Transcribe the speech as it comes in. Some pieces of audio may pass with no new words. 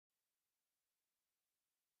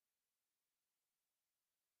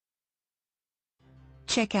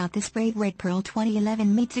Check out this brave red pearl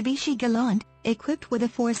 2011 Mitsubishi Galant, equipped with a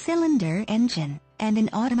 4-cylinder engine and an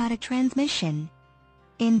automatic transmission.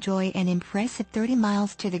 Enjoy an impressive 30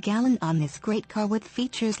 miles to the gallon on this great car with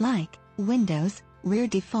features like windows, rear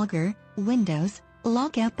defogger, windows,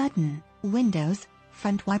 lockout button, windows,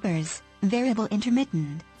 front wipers, variable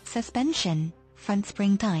intermittent, suspension, front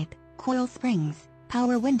spring type, coil springs,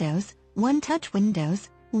 power windows, one-touch windows,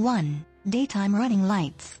 1 daytime running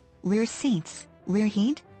lights, rear seats, rear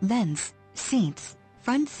heat, vents, seats,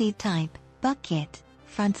 front seat type, bucket,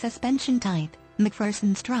 front suspension type,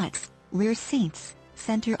 McPherson struts, rear seats,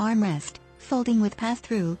 center armrest, folding with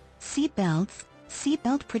pass-through, seat belts,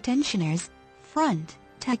 seatbelt pretensioners, front,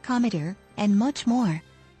 tachometer, and much more.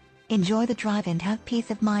 Enjoy the drive and have peace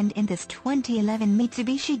of mind in this 2011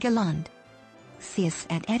 Mitsubishi Galant. See us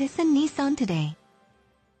at Edison Nissan today.